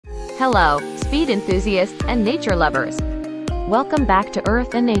Hello, speed enthusiasts and nature lovers. Welcome back to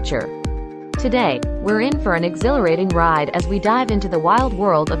Earth and Nature. Today, we're in for an exhilarating ride as we dive into the wild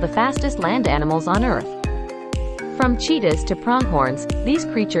world of the fastest land animals on Earth. From cheetahs to pronghorns, these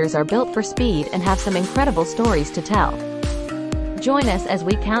creatures are built for speed and have some incredible stories to tell. Join us as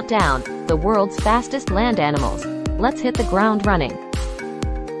we count down the world's fastest land animals. Let's hit the ground running.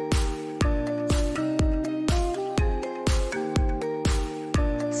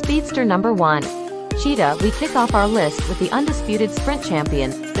 Speedster number 1. Cheetah. We kick off our list with the undisputed sprint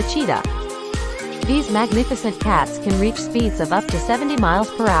champion, the cheetah. These magnificent cats can reach speeds of up to 70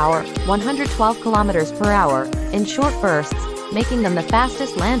 miles per hour, 112 kilometers per hour, in short bursts, making them the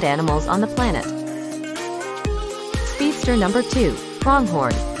fastest land animals on the planet. Speedster number 2.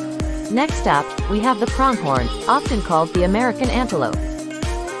 Pronghorn. Next up, we have the pronghorn, often called the American antelope.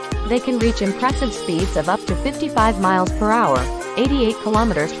 They can reach impressive speeds of up to 55 miles per hour, 88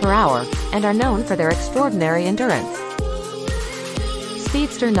 kilometers per hour, and are known for their extraordinary endurance.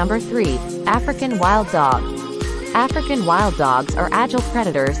 Speedster number 3. African wild dog. African wild dogs are agile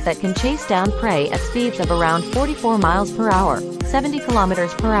predators that can chase down prey at speeds of around 44 miles per hour, 70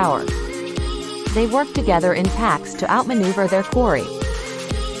 kilometers per hour. They work together in packs to outmaneuver their quarry.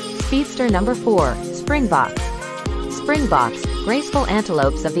 Speedster number 4. Springboks. Springboks, graceful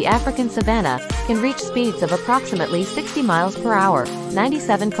antelopes of the African savanna, can reach speeds of approximately 60 miles per hour,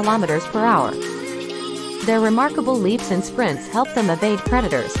 97 kilometers per hour. Their remarkable leaps and sprints help them evade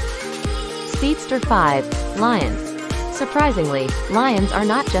predators. Speedster 5. Lions. Surprisingly, lions are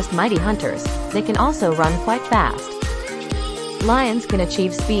not just mighty hunters, they can also run quite fast. Lions can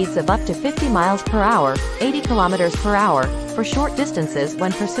achieve speeds of up to 50 miles per hour, 80 kilometers per hour, for short distances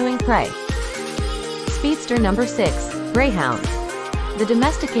when pursuing prey. Speedster number 6. Greyhound. The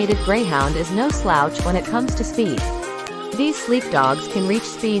domesticated greyhound is no slouch when it comes to speed. These sleek dogs can reach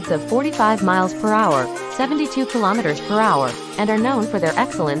speeds of 45 miles per hour, 72 kilometers per hour, and are known for their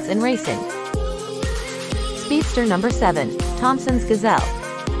excellence in racing. Speedster number 7. Thomson's gazelle.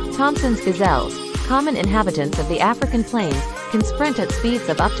 Thomson's gazelles, common inhabitants of the African plains, can sprint at speeds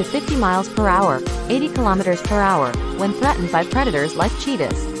of up to 50 miles per hour, 80 kilometers per hour, when threatened by predators like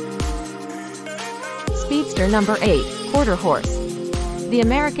cheetahs. Speedster number 8. Quarter horse. The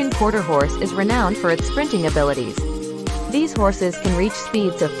American quarter horse is renowned for its sprinting abilities. These horses can reach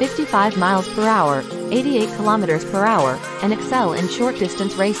speeds of 55 miles per hour, 88 kilometers per hour, and excel in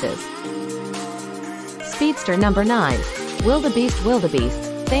short-distance races. Speedster number 9. Wildebeest.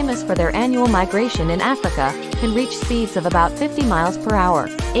 Wildebeests, famous for their annual migration in Africa, can reach speeds of about 50 miles per hour,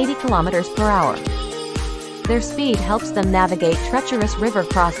 80 kilometers per hour. Their speed helps them navigate treacherous river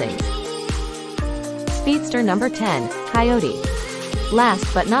crossings. Speedster number 10. Coyote.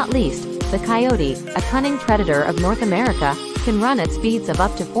 Last but not least, the coyote, a cunning predator of North America, can run at speeds of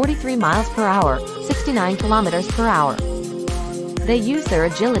up to 43 miles per hour, 69 kilometers per hour. They use their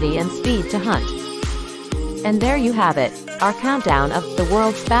agility and speed to hunt. And there you have it, our countdown of the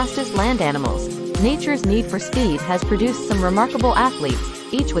world's fastest land animals. Nature's need for speed has produced some remarkable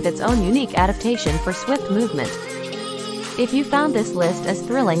athletes, each with its own unique adaptation for swift movement. If you found this list as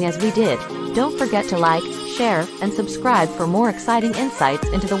thrilling as we did, don't forget to like, share, and subscribe for more exciting insights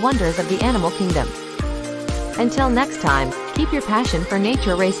into the wonders of the animal kingdom. Until next time, keep your passion for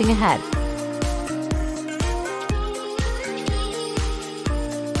nature racing ahead.